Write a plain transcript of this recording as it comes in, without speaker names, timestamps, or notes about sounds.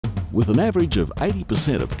With an average of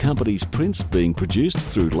 80% of companies' prints being produced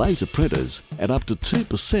through laser printers and up to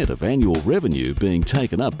 2% of annual revenue being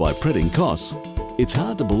taken up by printing costs, it's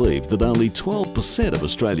hard to believe that only 12% of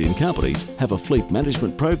Australian companies have a fleet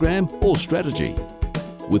management program or strategy.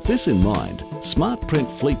 With this in mind, Smart Print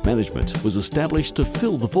Fleet Management was established to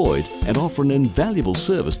fill the void and offer an invaluable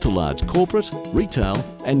service to large corporate, retail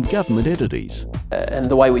and government entities. And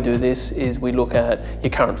the way we do this is we look at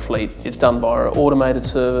your current fleet. It's done by an automated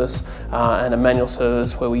service and a manual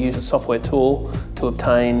service where we use a software tool to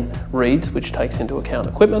obtain reads, which takes into account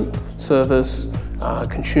equipment, service,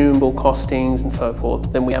 consumable costings and so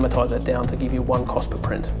forth. Then we amortise that down to give you one cost per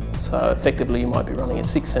print. So effectively you might be running at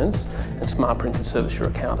 6 cents and Smart Print can service your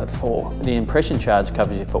account at 4. The impression charge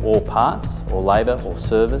covers you for all parts, or labour, or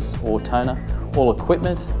service, or toner, all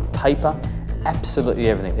equipment, paper, absolutely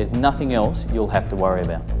everything. There's nothing else you'll have to worry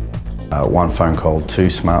about. One phone call to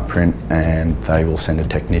Smart Print and they will send a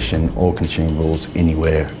technician or consumables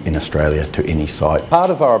anywhere in Australia to any site. Part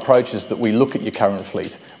of our approach is that we look at your current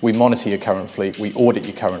fleet, we monitor your current fleet, we audit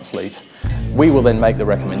your current fleet. We will then make the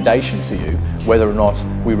recommendation to you whether or not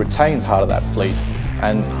we retain part of that fleet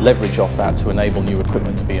and leverage off that to enable new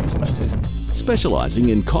equipment to be implemented. Specialising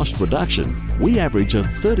in cost reduction, we average a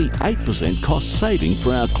 38% cost saving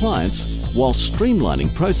for our clients while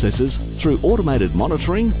streamlining processes through automated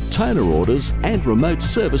monitoring, toner orders and remote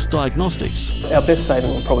service diagnostics. Our best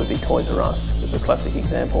saving will probably be Toys R Us as a classic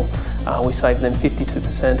example. We saved them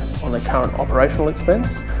 52% on their current operational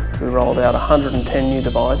expense. We rolled out 110 new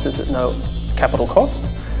devices at no capital cost.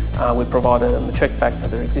 We provided them a cheque back for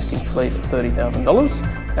their existing fleet of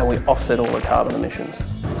 $30,000 and we offset all their carbon emissions.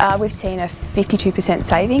 We've seen a 52%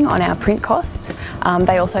 saving on our print costs.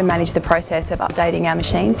 They also manage the process of updating our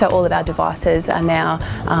machines, so all of our devices are now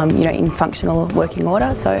in functional working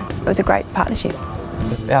order, so it was a great partnership.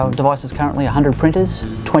 Our device is currently 100 printers,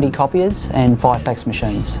 20 copiers and 5 fax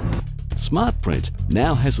machines. Smart Print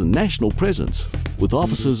now has a national presence with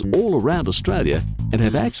offices all around Australia and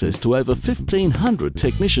have access to over 1,500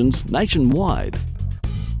 technicians nationwide.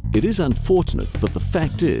 It is unfortunate, but the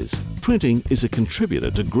fact is, printing is a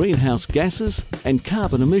contributor to greenhouse gases and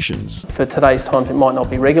carbon emissions. For today's times it might not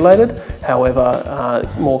be regulated, however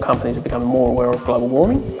more companies are becoming more aware of global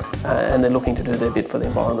warming and they're looking to do their bit for the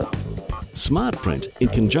environment. Smart Print, in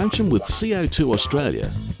conjunction with CO2 Australia,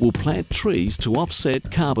 will plant trees to offset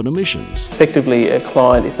carbon emissions. Effectively, a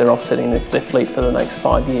client, if they're offsetting their fleet for the next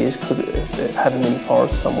 5 years, could have a mini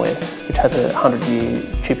forest somewhere which has a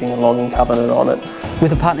 100-year chipping and logging covenant on it.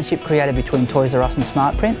 With a partnership created between Toys R Us and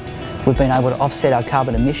Smart Print, we've been able to offset our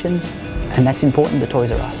carbon emissions, and that's important to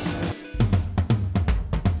Toys R Us.